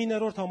 գուզեմ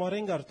 9-րդ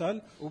համարեն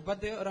գարտալ,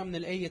 وبدي اقرا من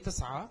الايه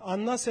 9.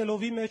 Աննա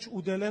Սելովի մեջ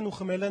ուդելեն ու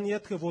խմելեն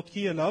յետքը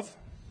ոտքի ելավ,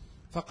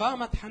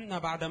 فقامت حنا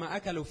بعدما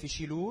اكلوا في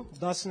شيلوه.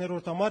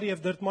 10-րդ համար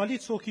եւ դրտմալի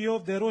ցոքիով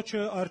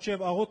դերոջը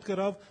արչև աղոթ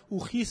կրավ ու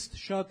խիստ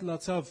շատ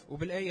լացավ,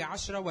 وبالآية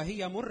 10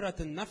 وهي مرة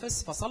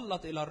النفس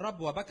فصلت إلى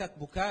الرب وبكت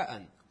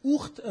بكاء.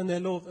 ուխտ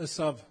ընելով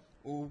ըսավ։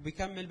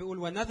 وبكمل بيقول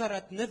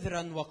ونذرت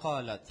نذرا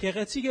وقالت.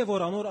 Գեղեցիկ է,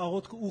 որ անոր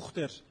աղոթքը ուխտ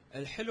էր,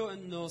 الحلو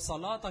انه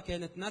صلاتها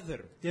كانت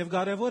نذر، եւ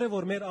կարեւոր է,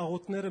 որ մեր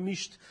աղոթները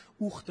միշտ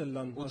ուխտ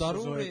լան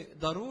Աստուծո հետ։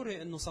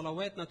 ضروري انه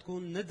صلواتنا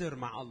تكون نذر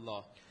مع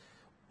الله.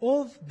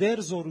 Ով դեր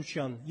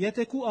զորության,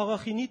 եթե քու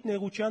աղախինիդ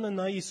նեղությանը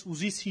նայիս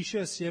ուզիս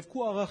հիշես եւ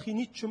քու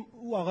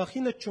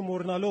աղախինը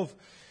չմոռնալով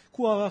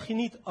քու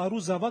աղախինիդ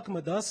արու զավակ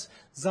մտաս,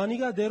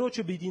 զանիգա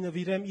դերոջը պիտի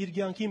նվիրեմ իր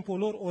կյանքին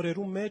բոլոր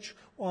օրերում մեջ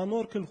ու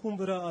անոր գլխում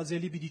վրա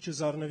ածելի պիտի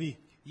չզառնվի։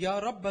 يا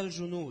رب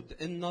الجنود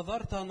إن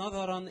نظرت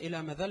نظرا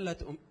إلى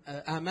مذلة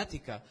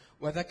آمتك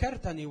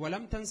وذكرتني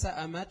ولم تنس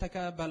آماتك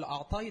بل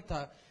أعطيت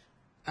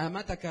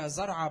آمتك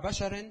زرع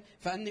بشر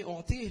فأني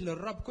أعطيه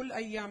للرب كل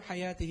أيام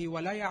حياته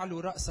ولا يعلو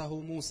رأسه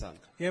موسى.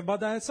 Եվ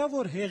բադայեցավ,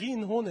 որ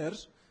հեղին հոներ,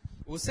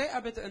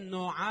 وثاقبت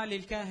انه عالي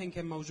الكاهن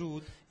كان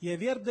موجود. եւ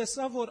երբ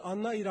տեսավ, որ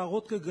Աննա իր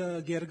աղոթքը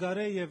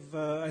գերգարե եւ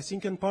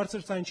այսինքն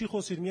բարձր ցայն չի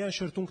խոսիր, միայն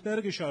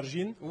շրթունքները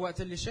գշարժին,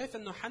 وقت اللي شاف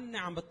انه حنة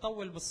عم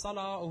بتطول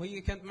بالصلاة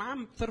وهي كانت ما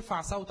عم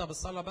ترفع صوتها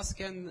بالصلاة بس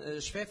كان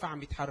شفافها عم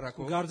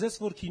بيتحركوا،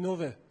 գարձեց, որ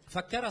քինով է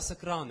فكرها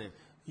سكرانة.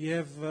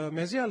 եւ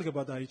մեզի ալ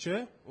գբադայի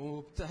չէ,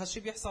 وهالشي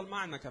بيحصل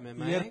معنا كمان،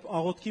 ما երբ هيك؟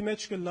 աղոթքի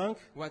մեջ կլանք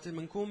وقت اللي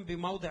بنكون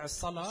بموضع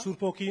الصلاة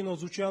Սուրբ Օքին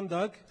օզուչյան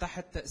դակ,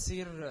 تحت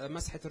تأثير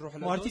مسحة الروح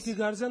մարդիկ القدس،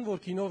 կգարձեն, որ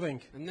քինով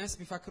ենք, الناس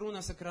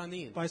بيفكرونا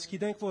سكرانين، բայց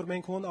գիտենք, որ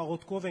մենք հոն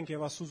աղոթքով ենք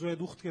եւ Աստուծո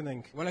հետ ուխտ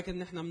կնենք։ ولكن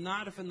نحن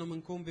بنعرف انه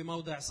بنكون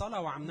بموضع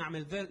صلاة وعم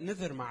نعمل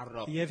نذر مع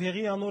الرب. Եվ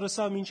հեղի անորը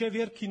սա մինչև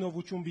երբ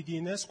քինովություն պիտի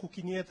ինես,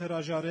 քուքինի հետ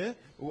հրաժարե,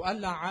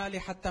 وقال لها عالي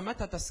حتى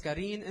متى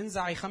تسكرين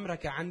انزعي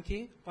خمرك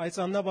عنك. բայց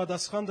Աննա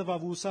պատասխան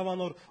տվավ ու ուսավ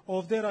անոր,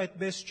 ով դեր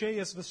այդպես չէ,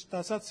 ես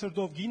վստահած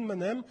սրտով գին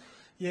մնեմ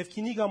եւ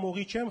քինի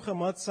գամողի չեմ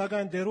խմած,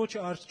 սակայն դերոջ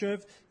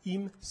արժև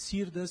իմ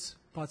սիրտս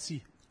բացի։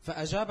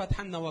 فأجابت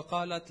حنة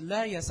وقالت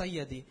لا يا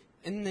سيدي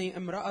إني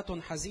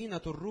امرأة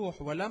حزينة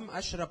الروح ولم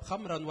أشرب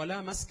خمرا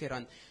ولا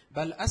مسكرا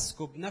بل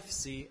أسكب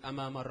نفسي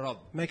أمام الرب.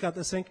 Մեկ հատ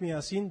ասենք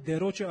միասին,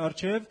 դերոջը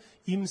արժև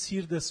իմ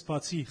սիրտս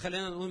բացի։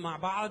 خلينا نقول مع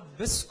بعض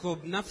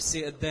بسكب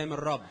نفسي قدام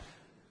الرب.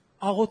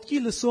 Աղոթքի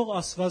լսող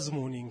Աստված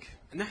մունինք։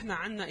 نحن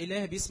عنا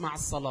إله بيسمع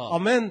الصلاة.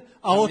 Ամեն,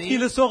 աղոթքի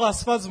լսող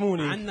Աստված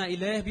մունինք։ عنا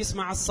إله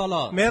بيسمع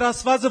الصلاة. Մեր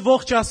Աստվածը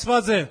ողջ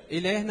Աստված է։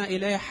 إلهنا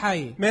إله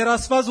حي. Մեր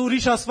Աստված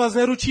ուրիշ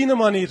Աստվածներու չի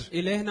նմանիր։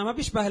 إلهنا ما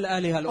بيشبه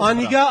الآلهة الأخرى.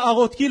 Անիգա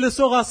աղոթքի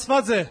լսող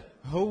Աստված է։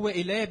 هو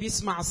إله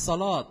بيسمع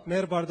الصلاة.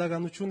 Մեր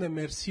բարդականությունն է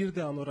մեր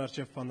սիրտը անոր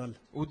արժև բանալ։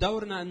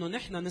 ودورنا إنه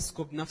نحن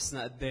نسكب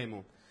نفسنا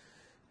قدامه.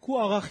 Քու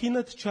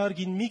աղախինդ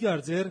չարգին մի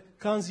գարձեր,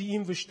 քանզի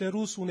իմ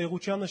վշտերուս ու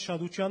նեղությանը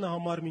շադությանը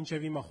համար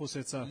մինչև հիմա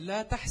խոսեցա։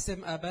 لا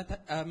تحسم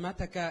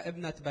آمتك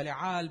ابنة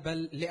بلعال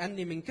بل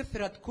لأني من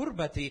كثرة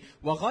كربتي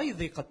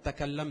وغيظي قد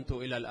تكلمت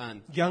إلى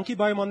الآن. Գյանքի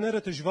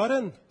պայմանները դժվար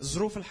են,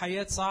 ظروف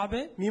الحياة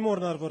صعبة. մի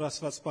մոռնար, որ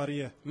Աստված բարի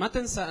է։ ما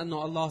تنسى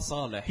أنه الله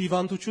صالح.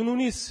 Հիվանդություն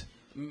ունիս,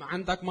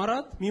 عندك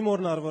مرض؟ մի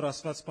մոռնար որ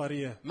Աստված բարի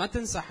է։ ما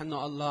تنسى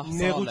انه الله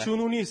صالح.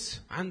 Նեղություն ունիս,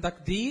 عندك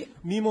ضيق؟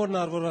 մի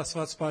մոռնար որ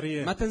Աստված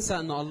բարի ما է։ تنسى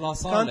انه الله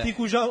صالح.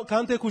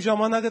 Քան թե քու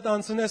ժամանակդ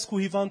անցնես քու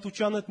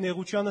հիվանդությանդ,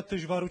 նեղությանդ,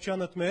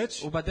 դժվարությանդ մեջ,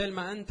 وبدل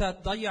ما انت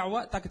تضيع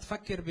وقتك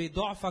تفكر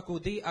بضعفك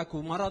وضيقك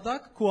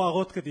ومرضك، քու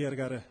աղոթքը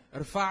դիերգարը։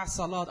 ارفع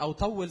صلاة او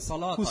طول Քու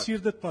صلاتك.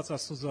 սիրտդ բաց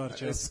Աստծո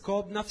արջև։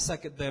 اسكب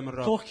نفسك قدام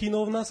الرب. Թող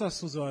քինովնաս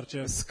Աստծո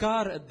արջև։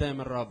 اسكار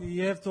قدام الرب.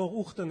 Եվ թող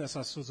ուխտնես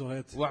Աստծո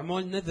հետ։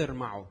 واعمل نذر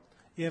معه.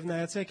 Եվ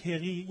նայեցեք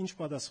հեղի ինչ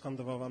պատասխան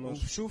տվավանոր։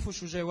 وشوفوا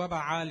شو جوابها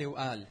عالي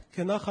وقال.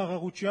 Կնա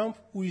խաղաղությամբ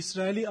ու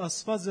Իսրայելի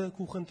Աստվածը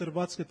քու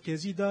խնդրվածքդ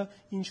քեզի դա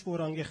ինչ որ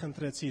անգե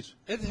խնդրեցիր։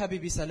 اذهبي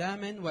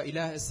بسلام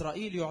وإله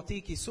إسرائيل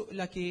يعطيك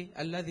سؤلك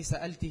الذي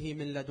سألته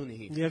من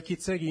لدنه. Եվ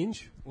գիտեք ինչ,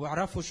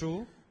 واعرفوا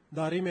شو؟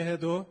 դարի մե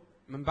հետո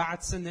من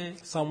بعد سنة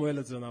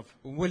Սամուելը ծնավ։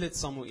 ولد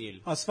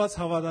صموئيل. Աստված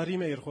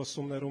հավատարիմ է իր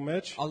խոսումներու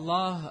մեջ,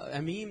 الله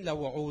أمين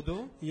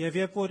لوعوده. եւ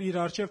երբ որ իր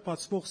արժեվ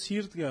բացվող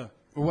սիրտ կա,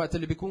 ووقت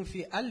اللي بيكون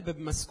في قلب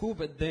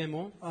مسكوب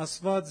قدامه،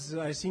 Աստված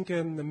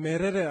այսինքն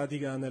մերեր է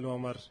ադիգանելու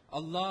համար։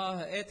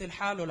 الله قاتل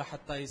حاله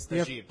لحتى Եվ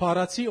يستجيب.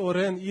 փարացի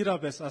օրեն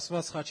իրապես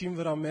Աստված խաչին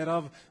վրա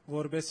մերավ,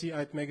 որբեսի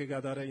այդ մեկը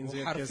գադարե ինձ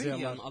եւ քեզի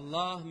وحرفيا համար։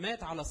 الله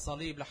مات على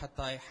الصليب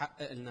لحتى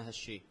يحقق لنا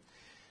هالشيء.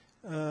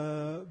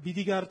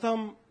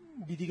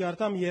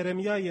 Բիդիգարտամ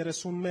Երեմիա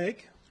 31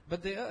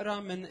 بدي اقرا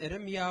من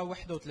ارميا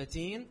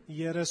 31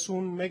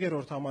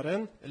 31-րդ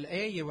համարեն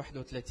الآية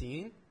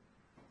 31.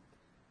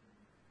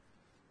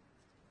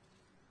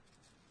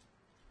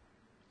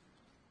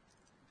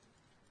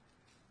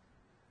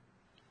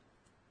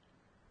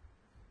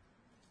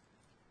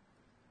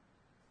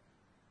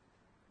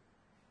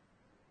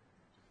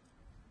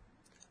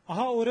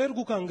 Ահա օրեր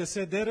գուքան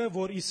գսե դերը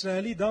որ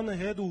Իսրայելի դանը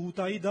հետ ու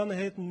Հուտայի դանը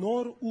հետ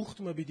նոր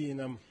ուխտ մը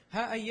բիդինեմ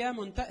ها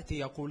أيام تأتي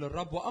يقول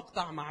الرب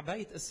وأقطع مع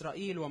بيت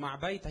إسرائيل ومع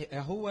بيت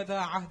يهوذا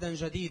عهدا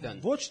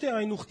جديدا. ոչ թե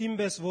այն ուխտին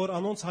պես որ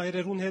անոնց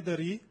հայրերուն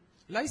հետերի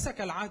ليس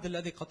كالعهد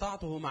الذي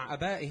قطعته مع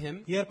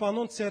أبائهم երբ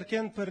անոնց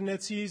ցերկեն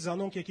բռնեցի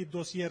զանոնք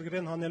Եգիպտոս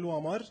երկրեն հանելու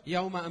համար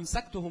يوم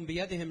أمسكتهم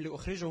بيدهم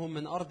لأخرجهم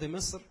من أرض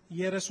مصر.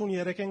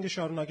 33-ին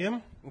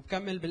գշարունակեմ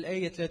وبكمل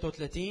بالآية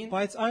 33.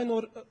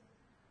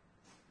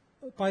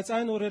 բայց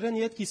այն օրերեն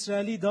յետ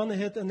Իսրայելի դանը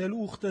հետ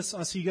ընելու ուխտս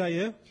ասիգա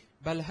է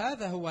بل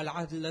هذا هو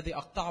العهد الذي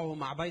أقطعه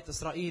مع بيت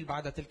إسرائيل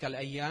بعد تلك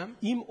الأيام.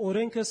 իմ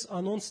օրենքս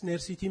անոնց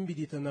ներսիտին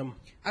պիտի տնեմ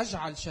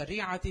أجعل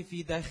شريعتي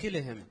في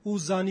داخلهم ու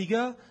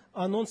զանիգա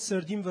անոնց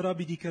սրդին վրա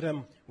պիտի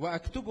կրեմ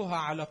وأكتبها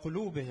على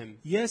قلوبهم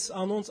ես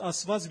անոնց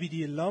Աստված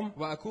պիտի ելամ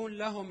وأكون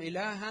لهم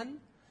إلها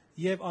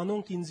եւ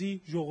անոնք ինձի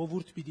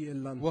ժողովուրդ պիտի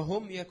ելան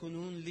وهم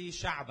يكونون لي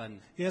شعبا.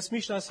 ես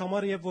միշտ այս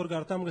համար եւ որ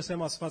գարտամ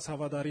գսեմ Աստված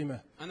հավատարիմ է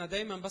أنا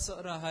دايما بس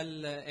أقرأ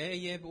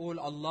هالآية بقول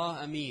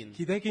الله أمين.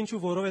 գիտեք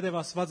ինչու որովհետեւ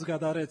Աստված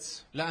գադարեց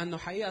لأنه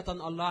حقيقة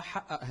الله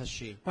حقق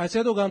هالشيء. բայց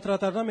հետո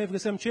գանտրատարնամ եւ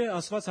գսեմ չէ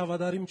Աստված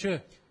հավատարիմ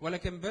չէ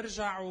ولكن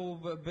برجع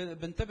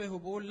وبنتبه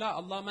وبقول لا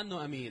الله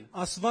منه أمين.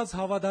 Աստված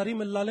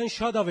հավատարիմը լալեն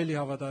շատ ավելի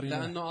հավատարիմ է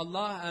لأنه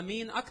الله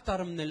أمين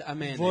أكثر من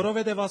الأمانة.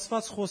 որովհետեւ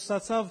Աստված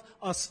խոստացավ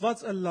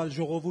Աստված ըլլալ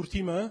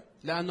ժողովրդիմը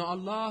لأنه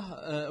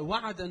الله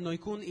وعد أنه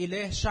يكون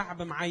إله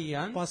شعب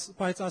معين.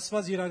 բայց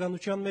Աստված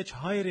իրականության մեջ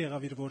հայր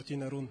եղավ իր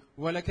որդիներուն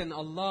ولكن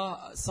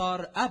الله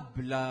صار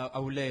أب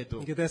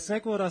لأولاده.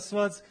 գտեսնեք որ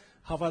Աստված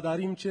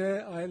հավատարիմ չէ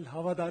այլ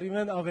հավատարիմ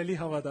են ավելի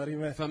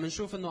հավատարիմ է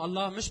فمنشوف أنه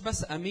الله مش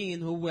بس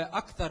أمين، هو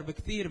أكثر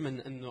بكثير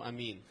من أنه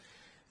أمين.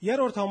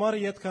 երրորդ համարը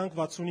յետքանք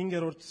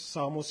 65-րդ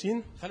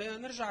Սամոսին خلينا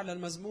نرجع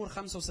للمزمور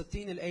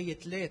 65 الآية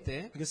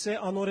 3. գսե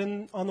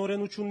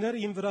անօրենությունները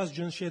իմ վրաս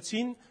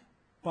ջնշեցին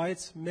բայց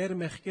մեր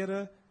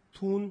մեղքերը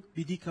թուն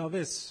պիտի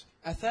կավես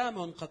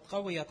أثام قد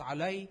قويت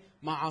علي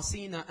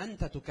معاصينا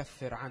أنت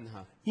تكفر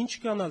عنها. ինչ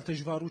կանալ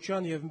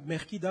դժվարության եւ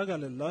մեղքի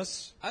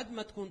դագալելաս قد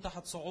ما تكون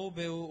تحت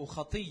صعوبة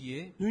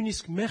وخطية،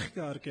 նույնիսկ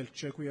մեղքը արկել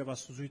չեք ու եւ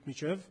Աստուծույթ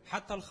միջև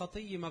حتى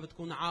الخطية ما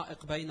بتكون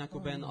عائق بينك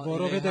وبين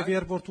որովհետեւ إلهك.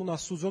 երբ որ դու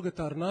Աստուծո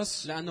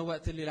գտարնաս لأنه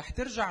وقت اللي رح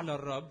ترجع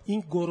للرب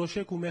ինք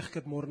գորոշեք ու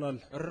մեղքդ մորնալ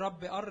الرب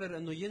بيقرر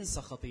أنه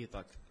ينسى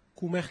خطيتك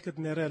ու մեղքդ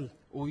ներել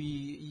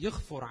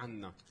ويغفر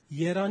عنا.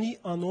 Երանի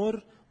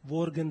անոր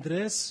որ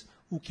գնդրես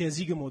ու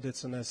քեզի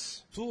գմոդեցնես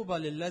طوبى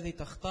للذي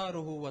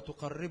تختاره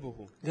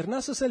وتقربه.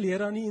 Գրնասսել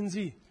Երանի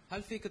ինձի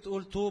هل فيك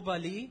تقول طوبى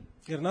لي؟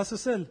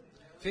 Գրնասսել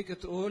فيك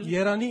تقول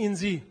Երանի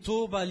ինձի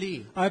طوبى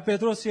لي. Այ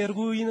Պետրոս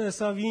 2:9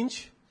 ասավ ինչ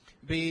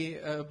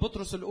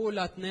ببطرس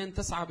الأولى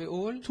 2:9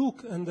 بيقول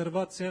Թուք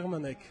ընդրված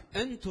ցեղմն եք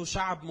أنتوا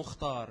شعب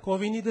مختار.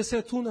 Կովինի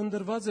դեսե թուն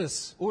ընդրված ես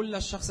قول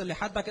للشخص اللي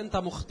حدك أنت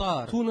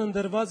مختار. Թուն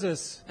ընդրված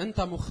ես أنت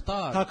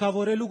مختار.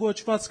 Թակավորելու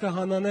գոչված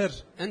կհանաներ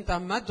أنت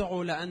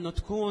مدعو لأنه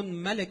تكون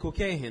ملك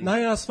وكاهن.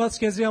 Նայ Աստված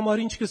քեզի համար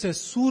ինչ կսե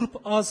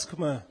սուրբ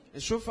ազգը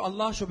شوف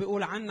الله شو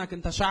بيقول عنك،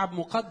 أنت شعب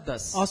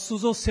مقدس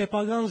Աստուծո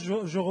սեփական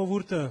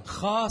ժողովուրդը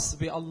خاص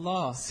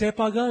بالله.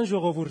 սեփական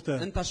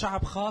ժողովուրդը أنت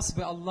شعب خاص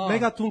بالله.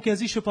 Մեգա թուն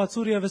քեզի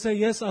շփացուր եւ ասե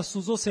ես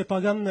Աստուծո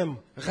սեփականն եմ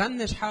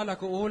غنش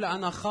حالك وقول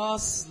أنا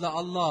خاص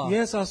لله.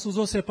 Ես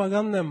Աստուծո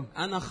սեփականն եմ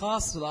أنا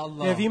خاص Եվ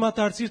لله. հիմա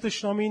դարձիր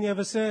տշնամին եւ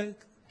ասե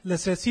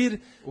լսեցիր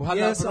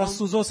وهلا ես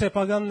Աստուծո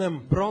սեփականն եմ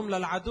بروم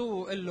للعدو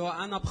وقول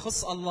له أنا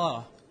بخص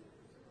الله.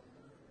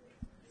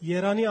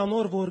 Երանի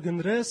անոր որ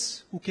գնրես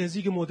ու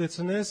քեզի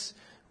գմոդեցնես,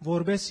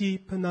 որբեսի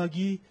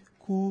փնագի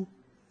քու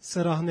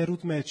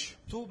սրահներուտ մեջ,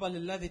 طوبى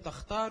للذي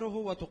تختاره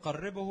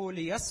وتقربه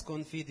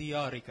ليسكن في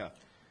ديارك.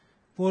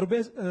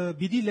 որբես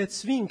բիդի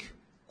լեցվինք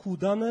քու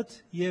դանդ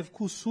եւ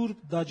քու սուրբ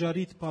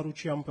դաջարիտ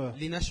բարուչյամբը,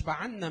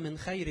 لنشبعن من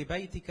خير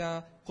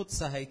بيتك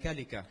قدس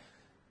هيكلك.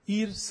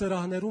 իր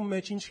սրահներում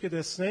մեջ ինչ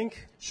կտեսնենք,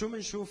 شو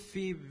منشوف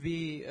في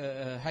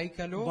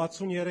بهيكله؟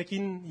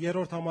 63-ին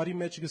երրորդ համարի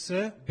մեջ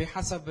գսե,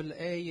 بحسب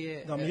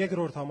الآية դամ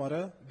երկրորդ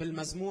համարը,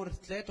 بالمزمور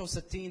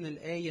 63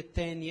 الآية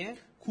الثانية: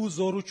 քու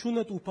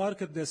զորությունդ ու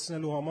փառքդ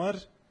տեսնելու համար,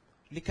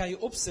 لكي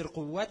أبصر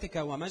قوتك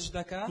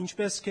ومجدك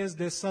ինչպես քեզ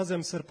դեսած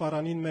եմ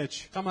սրբարանին մեջ,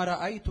 كما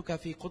رأيتك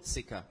في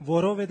قدسك،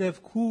 որովհետև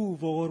քու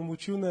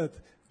ողորմությունդ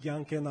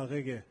ցանկեն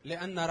աղեգ է,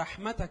 لأن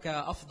رحمتك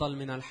أفضل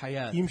من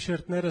الحياة. իմ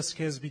շերտներս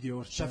քեզ բիդի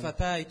օրհնեն,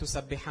 شفتاي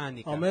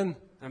تسبحانك. ամեն,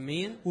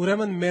 أمين.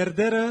 ուրեմն մեր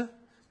դերը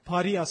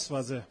բարի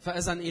Աստված է,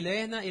 فإذا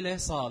إلهنا إله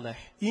صالح،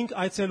 ինք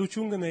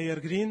այցելություն կնե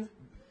երկրին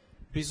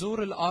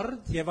بزور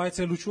الأرض եւ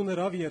այցելություն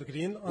հրավ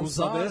երկրին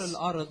وزار անցավես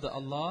الأرض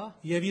الله،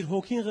 եւ իր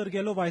հոգին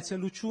ղրգելով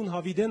այցելություն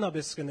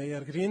հավիդենաբես կնե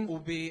երկրին,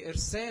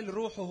 وبإرسال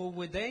روحه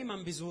هو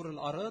دائما بزور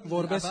الأرض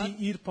որբեսի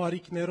للأبد، իր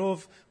բարիքներով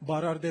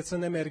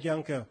բարարդեցնե մեր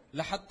կյանքը,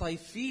 لحتى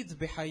يفيد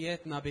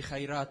بحياتنا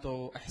بخيراته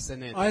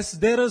وإحساناته. այս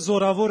դերը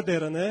զորավոր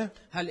դերն է,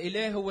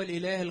 هالإله هو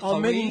الإله ամեն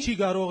القوي ինչի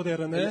կարող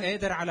դերն է,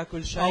 القادر على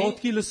كل شيء،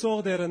 աղոթքի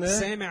լսող դերն է,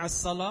 سامع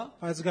الصلاة.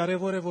 այս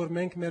կարևոր է որ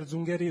մենք մեր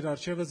ձունգերը իր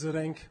արժևը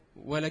զրենք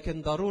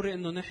ولكن ضروري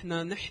انه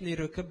نحن نحني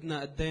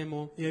ركبنا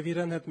قدامه եւ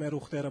իրեն հետ մեր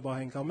ուխտերը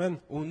բահենք, ամեն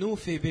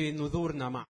ونوفي بنذورنا معه.